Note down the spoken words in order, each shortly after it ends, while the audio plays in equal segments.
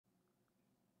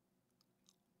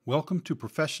Welcome to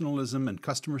Professionalism and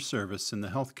Customer Service in the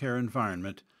Healthcare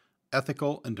Environment,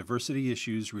 Ethical and Diversity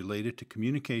Issues Related to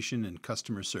Communication and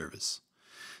Customer Service.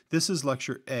 This is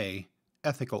Lecture A,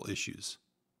 Ethical Issues.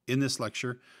 In this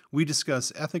lecture, we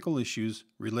discuss ethical issues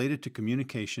related to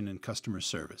communication and customer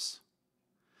service.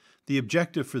 The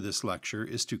objective for this lecture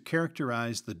is to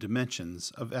characterize the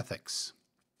dimensions of ethics.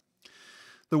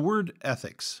 The word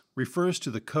ethics refers to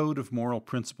the code of moral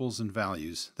principles and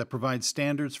values that provide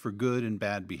standards for good and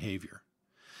bad behavior.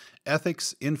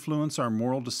 Ethics influence our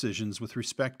moral decisions with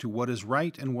respect to what is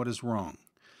right and what is wrong.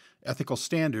 Ethical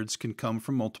standards can come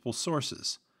from multiple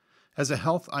sources. As a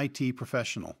health IT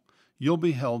professional, you'll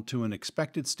be held to an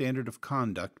expected standard of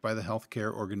conduct by the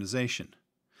healthcare organization.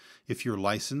 If you're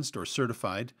licensed or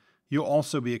certified, you'll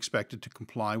also be expected to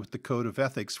comply with the Code of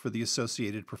Ethics for the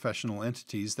associated professional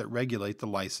entities that regulate the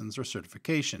license or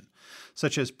certification,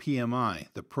 such as PMI,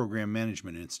 the Program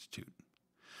Management Institute.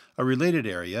 A related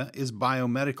area is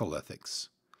biomedical ethics.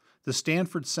 The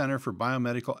Stanford Center for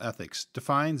Biomedical Ethics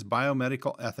defines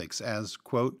biomedical ethics as,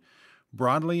 quote,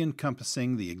 broadly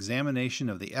encompassing the examination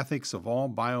of the ethics of all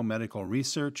biomedical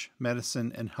research,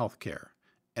 medicine, and healthcare,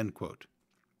 end quote.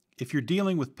 If you're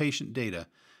dealing with patient data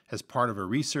as part of a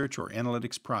research or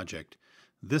analytics project,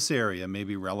 this area may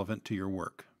be relevant to your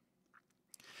work.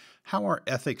 How are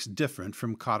ethics different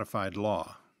from codified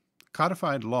law?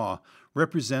 Codified law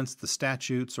represents the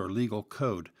statutes or legal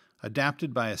code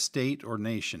adapted by a state or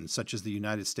nation, such as the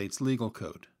United States Legal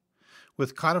Code.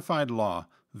 With codified law,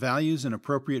 values and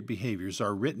appropriate behaviors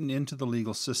are written into the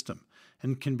legal system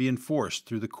and can be enforced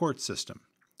through the court system.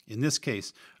 In this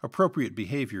case, appropriate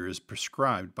behavior is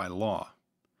prescribed by law.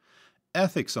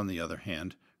 Ethics, on the other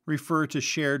hand, refer to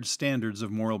shared standards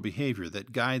of moral behavior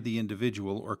that guide the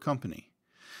individual or company.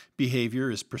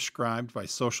 Behavior is prescribed by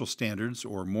social standards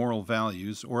or moral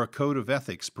values or a code of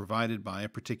ethics provided by a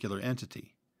particular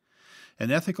entity.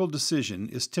 An ethical decision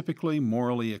is typically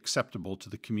morally acceptable to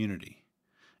the community.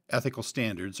 Ethical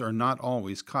standards are not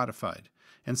always codified,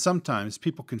 and sometimes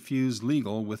people confuse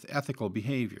legal with ethical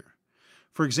behavior.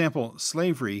 For example,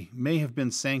 slavery may have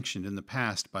been sanctioned in the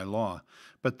past by law,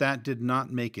 but that did not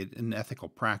make it an ethical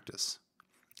practice.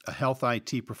 A health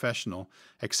IT professional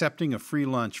accepting a free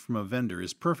lunch from a vendor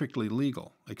is perfectly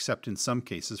legal, except in some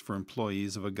cases for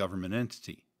employees of a government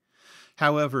entity.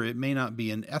 However, it may not be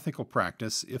an ethical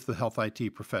practice if the health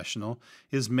IT professional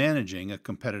is managing a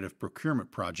competitive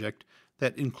procurement project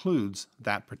that includes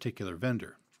that particular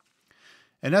vendor.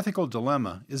 An ethical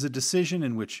dilemma is a decision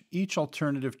in which each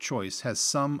alternative choice has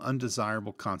some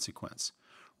undesirable consequence.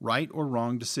 Right or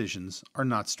wrong decisions are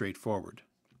not straightforward.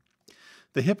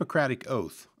 The Hippocratic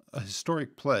Oath, a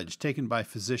historic pledge taken by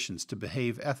physicians to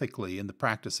behave ethically in the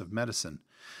practice of medicine,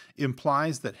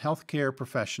 implies that healthcare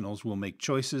professionals will make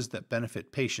choices that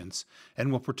benefit patients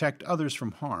and will protect others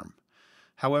from harm.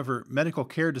 However, medical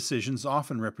care decisions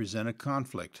often represent a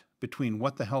conflict between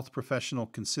what the health professional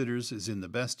considers is in the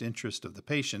best interest of the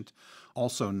patient,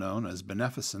 also known as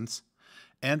beneficence,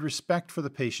 and respect for the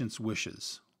patient's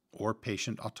wishes, or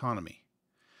patient autonomy.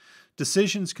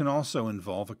 Decisions can also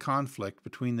involve a conflict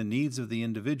between the needs of the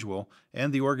individual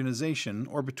and the organization,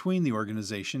 or between the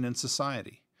organization and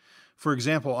society. For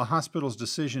example, a hospital's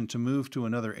decision to move to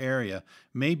another area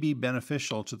may be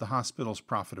beneficial to the hospital's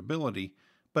profitability,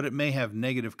 but it may have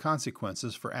negative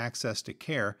consequences for access to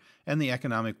care and the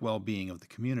economic well-being of the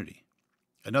community.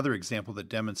 Another example that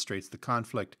demonstrates the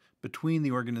conflict between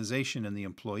the organization and the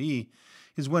employee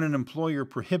is when an employer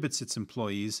prohibits its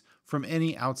employees from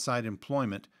any outside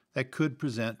employment that could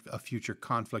present a future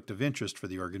conflict of interest for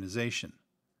the organization.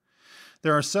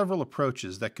 There are several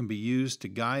approaches that can be used to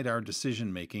guide our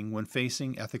decision-making when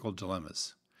facing ethical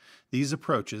dilemmas. These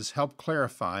approaches help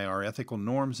clarify our ethical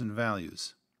norms and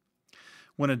values.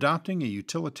 When adopting a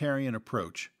utilitarian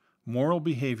approach, moral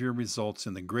behavior results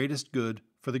in the greatest good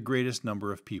for the greatest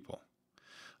number of people.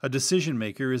 A decision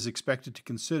maker is expected to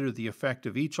consider the effect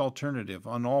of each alternative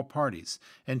on all parties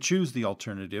and choose the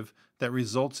alternative that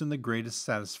results in the greatest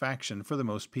satisfaction for the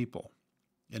most people.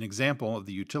 An example of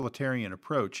the utilitarian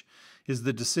approach is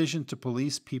the decision to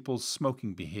police people's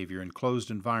smoking behavior in closed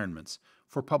environments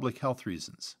for public health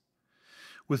reasons.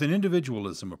 With an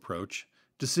individualism approach,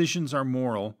 decisions are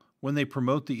moral when they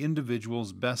promote the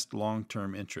individual's best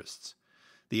long-term interests.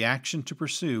 The action to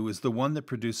pursue is the one that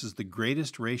produces the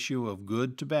greatest ratio of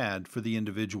good to bad for the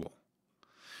individual.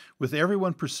 With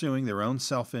everyone pursuing their own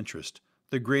self-interest,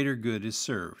 the greater good is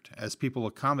served, as people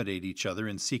accommodate each other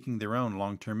in seeking their own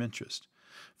long-term interest.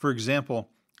 For example,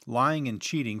 lying and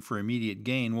cheating for immediate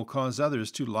gain will cause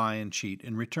others to lie and cheat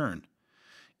in return.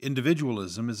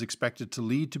 Individualism is expected to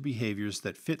lead to behaviors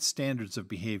that fit standards of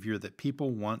behavior that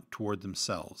people want toward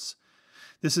themselves.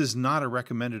 This is not a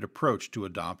recommended approach to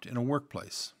adopt in a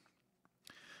workplace.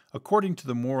 According to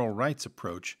the moral rights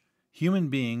approach, human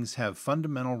beings have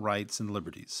fundamental rights and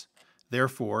liberties.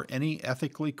 Therefore, any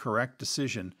ethically correct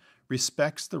decision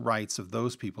respects the rights of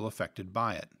those people affected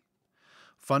by it.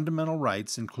 Fundamental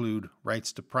rights include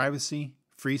rights to privacy,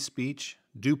 free speech,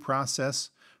 due process,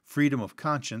 freedom of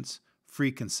conscience,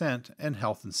 free consent, and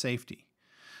health and safety.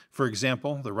 For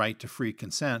example, the right to free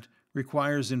consent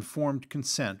requires informed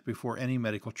consent before any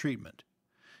medical treatment.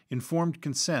 Informed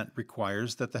consent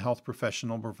requires that the health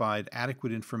professional provide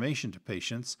adequate information to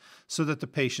patients so that the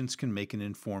patients can make an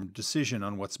informed decision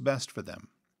on what's best for them.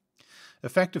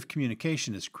 Effective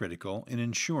communication is critical in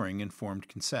ensuring informed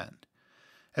consent.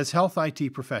 As health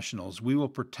IT professionals, we will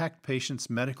protect patients'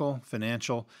 medical,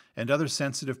 financial, and other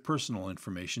sensitive personal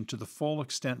information to the full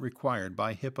extent required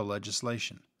by HIPAA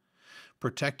legislation.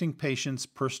 Protecting patients'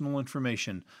 personal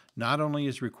information not only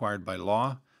is required by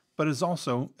law, but is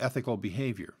also ethical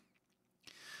behavior.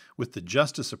 With the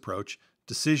justice approach,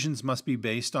 decisions must be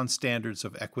based on standards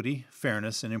of equity,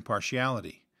 fairness, and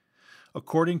impartiality.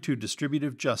 According to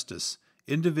distributive justice,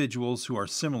 individuals who are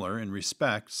similar in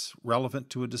respects relevant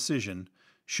to a decision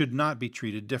should not be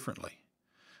treated differently.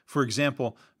 For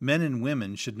example, men and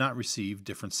women should not receive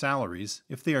different salaries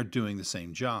if they are doing the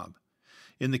same job.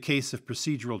 In the case of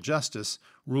procedural justice,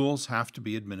 rules have to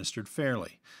be administered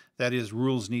fairly. That is,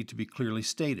 rules need to be clearly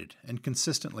stated and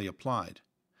consistently applied.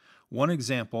 One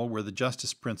example where the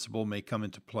justice principle may come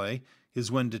into play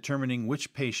is when determining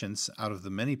which patients out of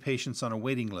the many patients on a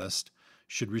waiting list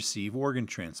should receive organ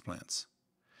transplants.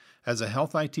 As a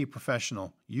health IT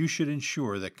professional, you should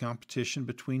ensure that competition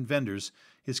between vendors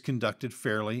is conducted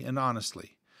fairly and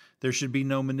honestly. There should be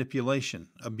no manipulation,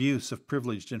 abuse of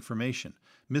privileged information,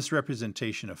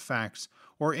 misrepresentation of facts,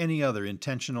 or any other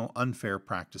intentional unfair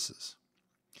practices.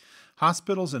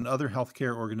 Hospitals and other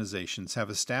healthcare organizations have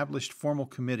established formal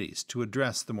committees to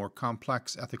address the more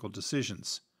complex ethical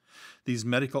decisions. These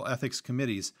medical ethics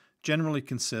committees generally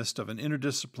consist of an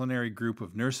interdisciplinary group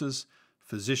of nurses,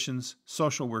 physicians,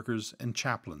 social workers, and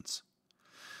chaplains.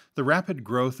 The rapid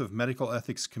growth of medical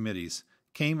ethics committees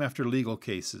came after legal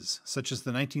cases, such as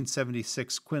the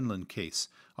 1976 Quinlan case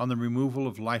on the removal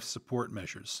of life support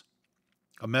measures.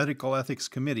 A medical ethics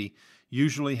committee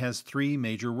usually has three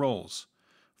major roles.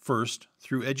 First,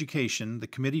 through education, the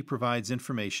committee provides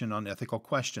information on ethical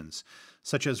questions,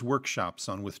 such as workshops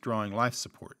on withdrawing life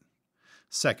support.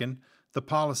 Second, the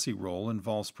policy role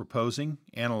involves proposing,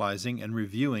 analyzing, and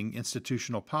reviewing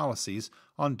institutional policies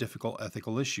on difficult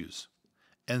ethical issues.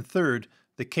 And third,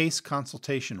 the case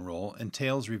consultation role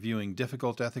entails reviewing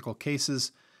difficult ethical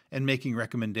cases and making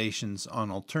recommendations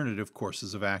on alternative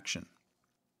courses of action.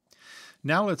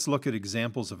 Now let's look at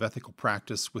examples of ethical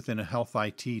practice within a health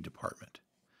IT department.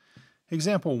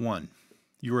 Example 1.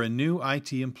 You are a new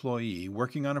IT employee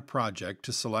working on a project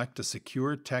to select a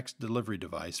secure text delivery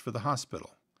device for the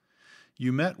hospital.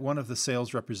 You met one of the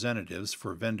sales representatives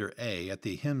for vendor A at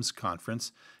the HIMSS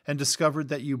conference and discovered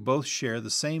that you both share the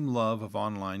same love of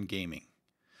online gaming.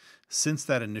 Since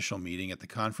that initial meeting at the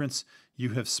conference, you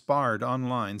have sparred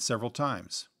online several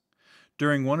times.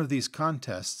 During one of these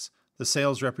contests, the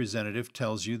sales representative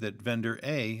tells you that vendor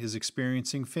A is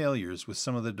experiencing failures with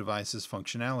some of the device's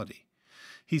functionality.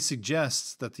 He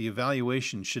suggests that the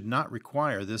evaluation should not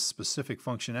require this specific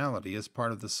functionality as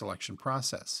part of the selection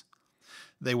process.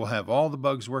 They will have all the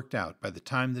bugs worked out by the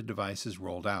time the device is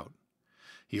rolled out.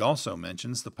 He also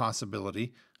mentions the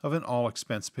possibility of an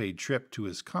all-expense-paid trip to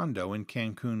his condo in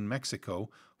Cancun, Mexico,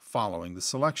 following the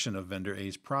selection of vendor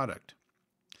A's product.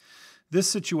 This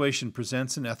situation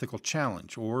presents an ethical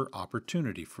challenge or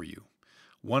opportunity for you.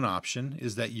 One option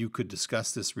is that you could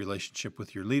discuss this relationship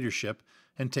with your leadership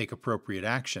and take appropriate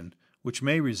action, which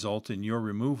may result in your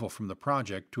removal from the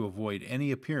project to avoid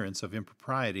any appearance of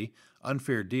impropriety,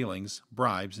 unfair dealings,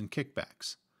 bribes, and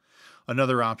kickbacks.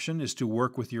 Another option is to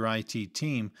work with your IT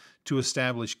team to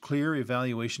establish clear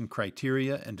evaluation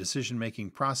criteria and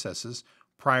decision-making processes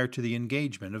prior to the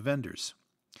engagement of vendors.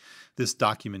 This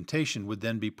documentation would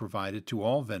then be provided to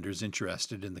all vendors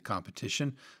interested in the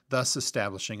competition, thus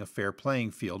establishing a fair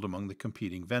playing field among the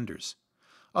competing vendors.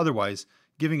 Otherwise,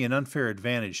 giving an unfair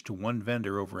advantage to one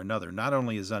vendor over another not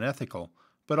only is unethical,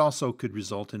 but also could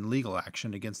result in legal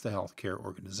action against the healthcare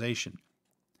organization.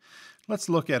 Let's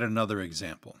look at another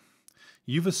example.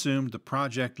 You've assumed the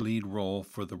project lead role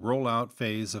for the rollout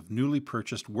phase of newly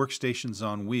purchased workstations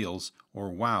on wheels, or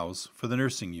WOWs, for the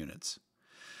nursing units.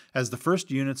 As the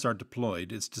first units are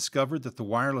deployed, it's discovered that the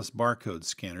wireless barcode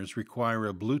scanners require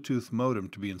a Bluetooth modem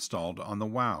to be installed on the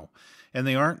WOW, and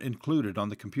they aren't included on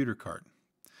the computer card.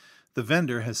 The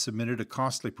vendor has submitted a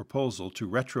costly proposal to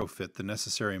retrofit the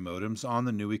necessary modems on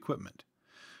the new equipment.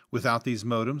 Without these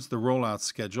modems, the rollout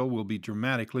schedule will be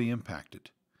dramatically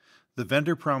impacted. The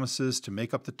vendor promises to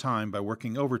make up the time by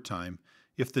working overtime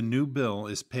if the new bill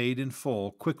is paid in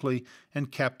full quickly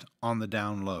and kept on the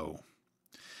down low.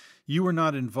 You were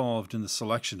not involved in the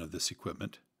selection of this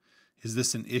equipment. Is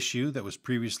this an issue that was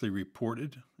previously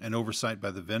reported, an oversight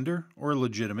by the vendor, or a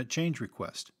legitimate change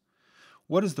request?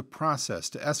 What is the process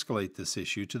to escalate this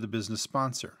issue to the business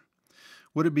sponsor?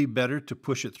 Would it be better to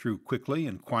push it through quickly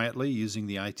and quietly using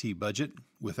the IT budget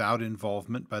without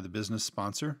involvement by the business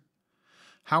sponsor?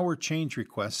 How are change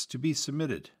requests to be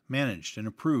submitted, managed, and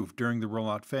approved during the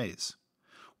rollout phase?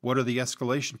 What are the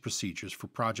escalation procedures for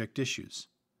project issues?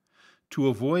 To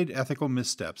avoid ethical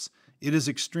missteps, it is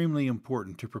extremely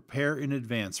important to prepare in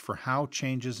advance for how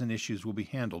changes and issues will be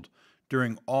handled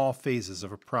during all phases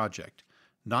of a project,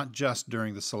 not just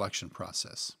during the selection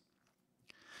process.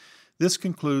 This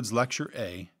concludes Lecture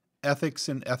A, Ethics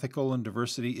and Ethical and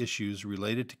Diversity Issues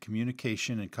Related to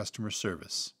Communication and Customer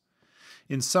Service.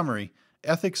 In summary,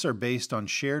 ethics are based on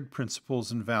shared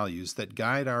principles and values that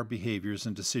guide our behaviors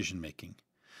and decision-making.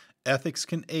 Ethics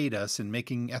can aid us in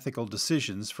making ethical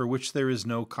decisions for which there is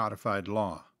no codified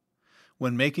law.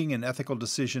 When making an ethical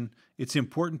decision, it's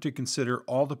important to consider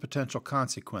all the potential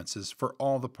consequences for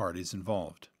all the parties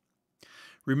involved.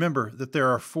 Remember that there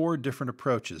are 4 different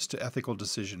approaches to ethical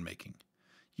decision-making: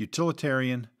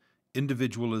 utilitarian,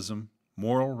 individualism,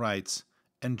 moral rights,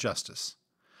 and justice.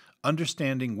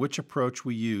 Understanding which approach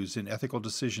we use in ethical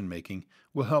decision-making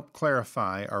will help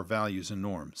clarify our values and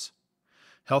norms.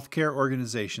 Healthcare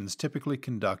organizations typically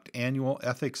conduct annual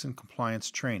ethics and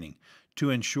compliance training to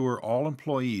ensure all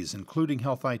employees, including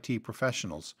health IT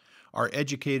professionals, are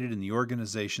educated in the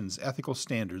organization's ethical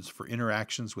standards for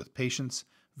interactions with patients,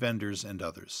 vendors, and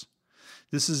others.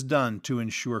 This is done to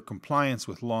ensure compliance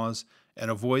with laws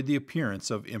and avoid the appearance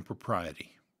of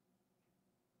impropriety.